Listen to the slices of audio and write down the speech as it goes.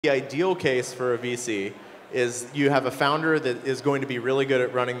The ideal case for a VC is you have a founder that is going to be really good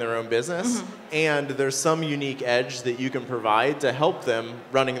at running their own business, and there's some unique edge that you can provide to help them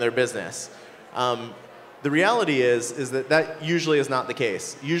running their business. The reality is that usually is not the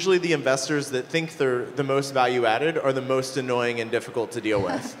case. Usually the investors that think they're the most value added are the most annoying and difficult to deal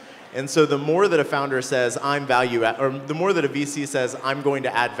with. And so the more that a founder says, I'm value add, or the more that a VC says, I'm going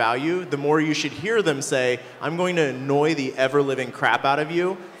to add value, the more you should hear them say, I'm going to annoy the ever-living crap out of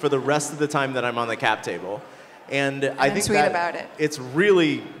you for the rest of the time that I'm on the cap table. And I think sweet about it. It's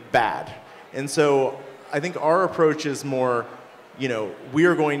really bad. And so I think our approach is more, we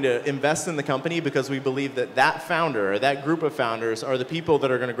are going to invest in the company because we believe that that founder or that group of founders are the people that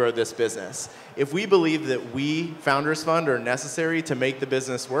are going to grow this business. If we believe that we, Founders Fund, are necessary to make the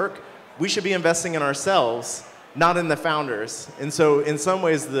business work, we should be investing in ourselves, not in the founders. And so in some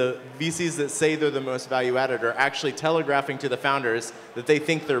ways, the VCs that say they're the most value added are actually telegraphing to the founders that they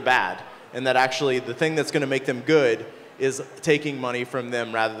think they're bad, and that actually the thing that's going to make them good is taking money from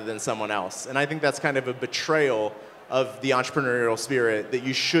them rather than someone else. And I think that's kind of a betrayal of the entrepreneurial spirit that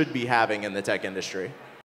you should be having in the tech industry.